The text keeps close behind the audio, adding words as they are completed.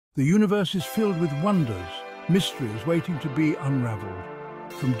The universe is filled with wonders, mysteries waiting to be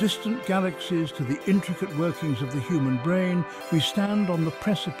unraveled. From distant galaxies to the intricate workings of the human brain, we stand on the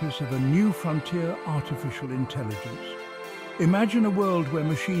precipice of a new frontier, artificial intelligence. Imagine a world where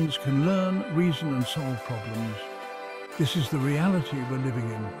machines can learn, reason and solve problems. This is the reality we're living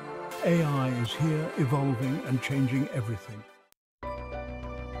in. AI is here, evolving and changing everything.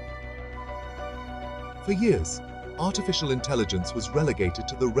 For years, artificial intelligence was relegated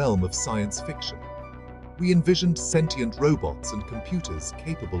to the realm of science fiction. We envisioned sentient robots and computers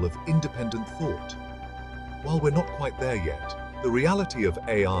capable of independent thought. While we're not quite there yet, the reality of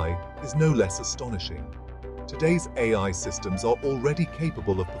AI is no less astonishing. Today's AI systems are already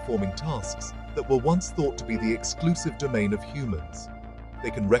capable of performing tasks that were once thought to be the exclusive domain of humans.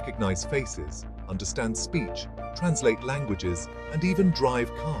 They can recognize faces, understand speech, translate languages, and even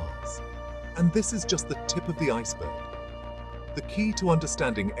drive cars. And this is just the tip of the iceberg. The key to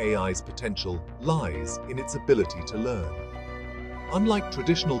understanding AI's potential lies in its ability to learn. Unlike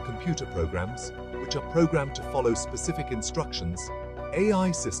traditional computer programs, which are programmed to follow specific instructions,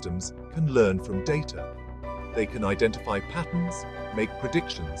 AI systems can learn from data. They can identify patterns, make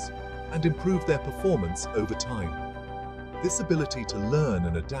predictions, and improve their performance over time. This ability to learn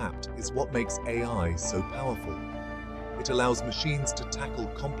and adapt is what makes AI so powerful. It allows machines to tackle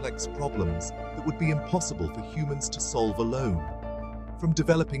complex problems that would be impossible for humans to solve alone. From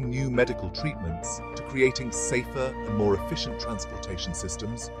developing new medical treatments to creating safer and more efficient transportation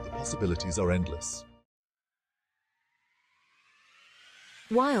systems, the possibilities are endless.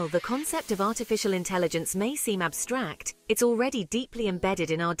 While the concept of artificial intelligence may seem abstract, it's already deeply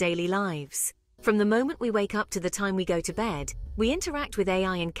embedded in our daily lives. From the moment we wake up to the time we go to bed, we interact with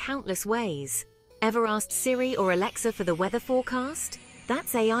AI in countless ways. Ever asked Siri or Alexa for the weather forecast?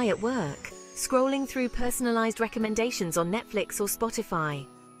 That's AI at work. Scrolling through personalized recommendations on Netflix or Spotify.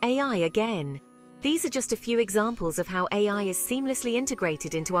 AI again. These are just a few examples of how AI is seamlessly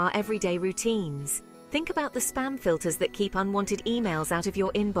integrated into our everyday routines. Think about the spam filters that keep unwanted emails out of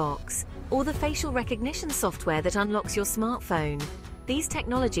your inbox, or the facial recognition software that unlocks your smartphone. These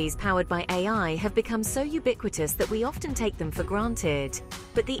technologies powered by AI have become so ubiquitous that we often take them for granted.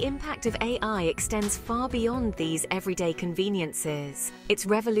 But the impact of AI extends far beyond these everyday conveniences. It's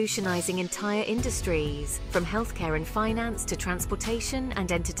revolutionizing entire industries, from healthcare and finance to transportation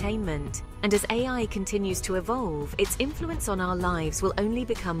and entertainment. And as AI continues to evolve, its influence on our lives will only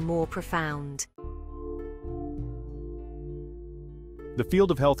become more profound. The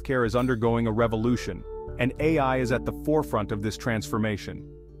field of healthcare is undergoing a revolution, and AI is at the forefront of this transformation.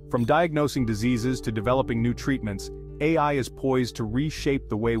 From diagnosing diseases to developing new treatments, AI is poised to reshape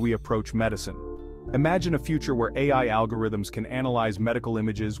the way we approach medicine. Imagine a future where AI algorithms can analyze medical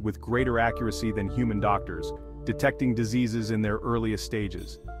images with greater accuracy than human doctors, detecting diseases in their earliest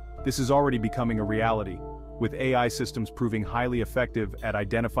stages. This is already becoming a reality, with AI systems proving highly effective at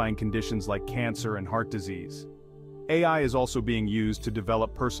identifying conditions like cancer and heart disease. AI is also being used to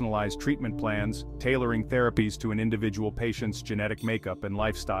develop personalized treatment plans, tailoring therapies to an individual patient's genetic makeup and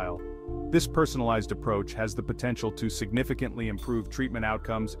lifestyle. This personalized approach has the potential to significantly improve treatment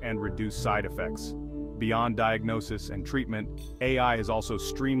outcomes and reduce side effects. Beyond diagnosis and treatment, AI is also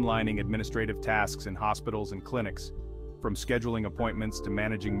streamlining administrative tasks in hospitals and clinics. From scheduling appointments to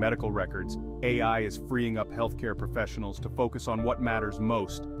managing medical records, AI is freeing up healthcare professionals to focus on what matters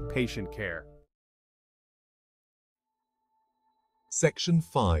most: patient care. Section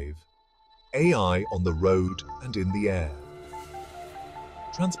 5. AI on the road and in the air.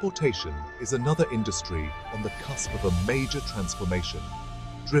 Transportation is another industry on the cusp of a major transformation,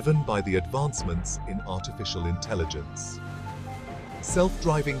 driven by the advancements in artificial intelligence.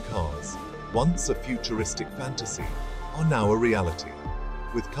 Self-driving cars, once a futuristic fantasy, are now a reality,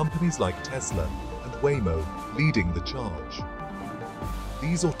 with companies like Tesla and Waymo leading the charge.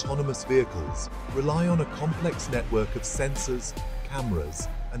 These autonomous vehicles rely on a complex network of sensors, cameras,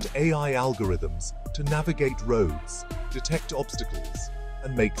 and AI algorithms to navigate roads, detect obstacles,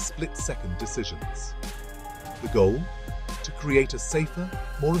 and make split-second decisions. The goal? To create a safer,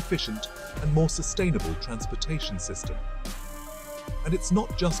 more efficient, and more sustainable transportation system. And it's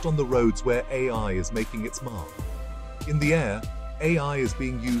not just on the roads where AI is making its mark. In the air, AI is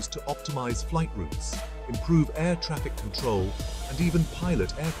being used to optimize flight routes, improve air traffic control, and even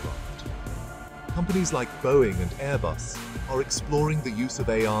pilot aircraft. Companies like Boeing and Airbus are exploring the use of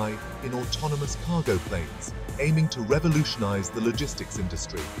AI in autonomous cargo planes, aiming to revolutionize the logistics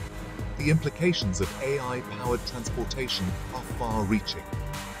industry. The implications of AI-powered transportation are far-reaching,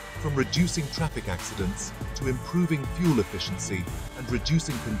 from reducing traffic accidents to improving fuel efficiency and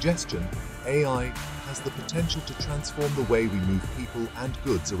reducing congestion. AI has the potential to transform the way we move people and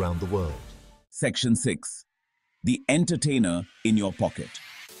goods around the world. Section 6. The entertainer in your pocket.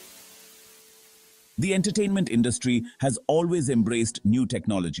 The entertainment industry has always embraced new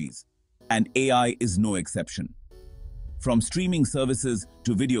technologies, and AI is no exception. From streaming services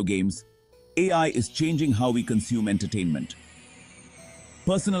to video games, AI is changing how we consume entertainment.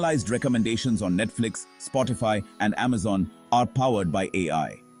 Personalized recommendations on Netflix, Spotify, and Amazon are powered by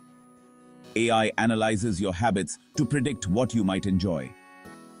AI. AI analyzes your habits to predict what you might enjoy.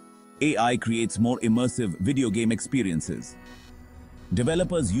 AI creates more immersive video game experiences.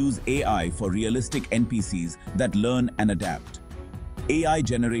 Developers use AI for realistic NPCs that learn and adapt.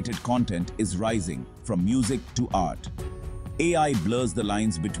 AI-generated content is rising, from music to art. AI blurs the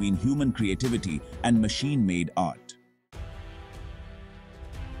lines between human creativity and machine-made art.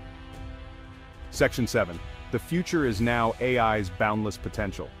 Section 7. The future is now AI's boundless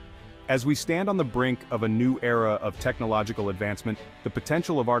potential. As we stand on the brink of a new era of technological advancement, the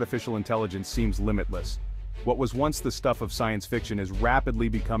potential of artificial intelligence seems limitless. What was once the stuff of science fiction is rapidly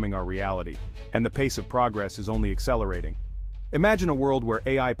becoming our reality, and the pace of progress is only accelerating. Imagine a world where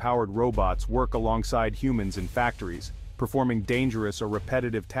AI-powered robots work alongside humans in factories, performing dangerous or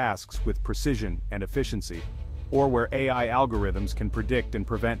repetitive tasks with precision and efficiency, or where AI algorithms can predict and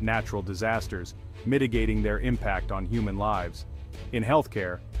prevent natural disasters, mitigating their impact on human lives. In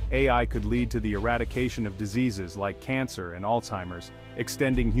healthcare, AI could lead to the eradication of diseases like cancer and Alzheimer's,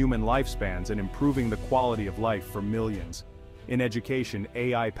 extending human lifespans and improving the quality of life for millions. In education,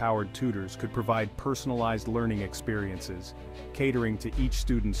 AI-powered tutors could provide personalized learning experiences, catering to each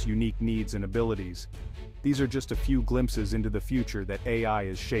student's unique needs and abilities. These are just a few glimpses into the future that AI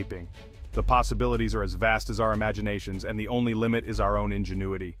is shaping. The possibilities are as vast as our imaginations, and the only limit is our own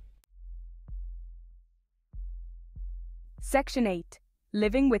ingenuity. Section 8.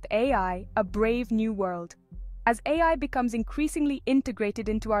 Living with AI, a brave new world. As AI becomes increasingly integrated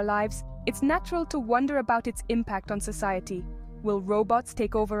into our lives, it's natural to wonder about its impact on society. Will robots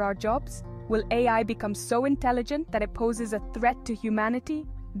take over our jobs? Will AI become so intelligent that it poses a threat to humanity?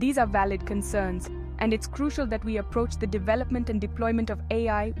 These are valid concerns, and it's crucial that we approach the development and deployment of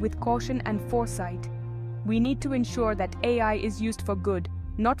AI with caution and foresight. We need to ensure that AI is used for good,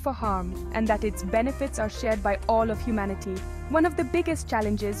 not for harm, and that its benefits are shared by all of humanity. One of the biggest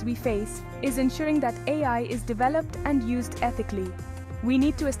challenges we face is ensuring that AI is developed and used ethically. We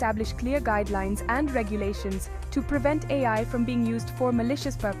need to establish clear guidelines and regulations to prevent AI from being used for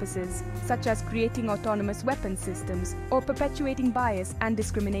malicious purposes, such as creating autonomous weapon systems or perpetuating bias and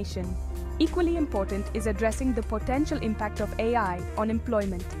discrimination. Equally important is addressing the potential impact of AI on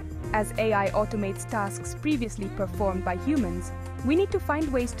employment. As AI automates tasks previously performed by humans, we need to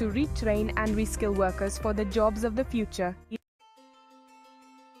find ways to retrain and reskill workers for the jobs of the future.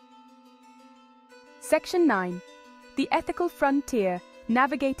 Section 9. The ethical frontier,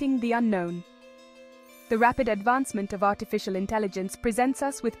 navigating the unknown. The rapid advancement of artificial intelligence presents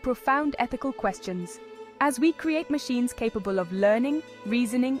us with profound ethical questions. As we create machines capable of learning,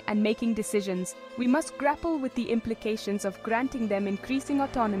 reasoning, and making decisions, we must grapple with the implications of granting them increasing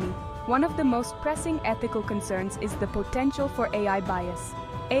autonomy. One of the most pressing ethical concerns is the potential for AI bias.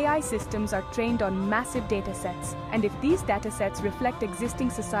 AI systems are trained on massive data sets, and if these data sets reflect existing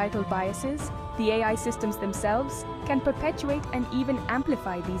societal biases, the AI systems themselves can perpetuate and even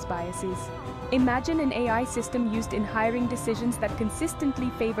amplify these biases. Imagine an AI system used in hiring decisions that consistently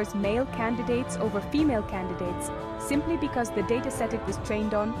favors male candidates over female candidates, simply because the dataset it was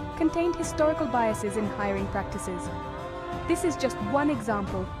trained on contained historical biases in hiring practices. This is just one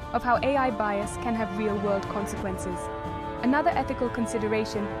example of how AI bias can have real-world consequences. Another ethical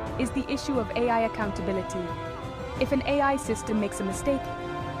consideration is the issue of AI accountability. If an AI system makes a mistake,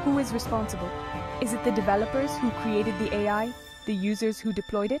 who is responsible? Is it the developers who created the AI, the users who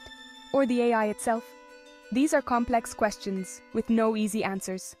deployed it, or the AI itself? These are complex questions with no easy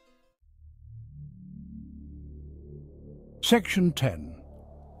answers. Section 10.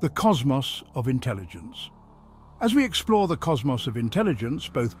 The Cosmos of Intelligence. As we explore the cosmos of intelligence,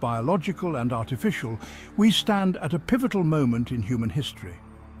 both biological and artificial, we stand at a pivotal moment in human history.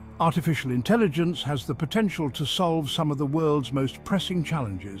 Artificial intelligence has the potential to solve some of the world's most pressing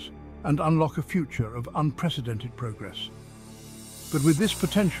challenges and unlock a future of unprecedented progress. But with this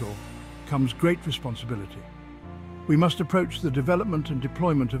potential comes great responsibility. We must approach the development and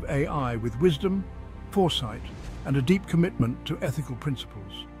deployment of AI with wisdom, foresight, and a deep commitment to ethical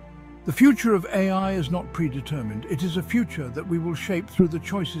principles. The future of AI is not predetermined. It is a future that we will shape through the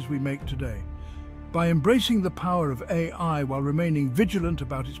choices we make today. By embracing the power of AI while remaining vigilant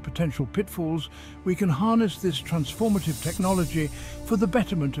about its potential pitfalls, we can harness this transformative technology for the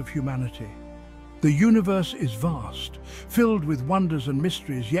betterment of humanity. The universe is vast, filled with wonders and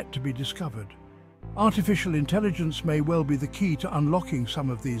mysteries yet to be discovered. Artificial intelligence may well be the key to unlocking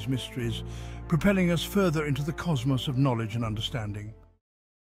some of these mysteries, propelling us further into the cosmos of knowledge and understanding.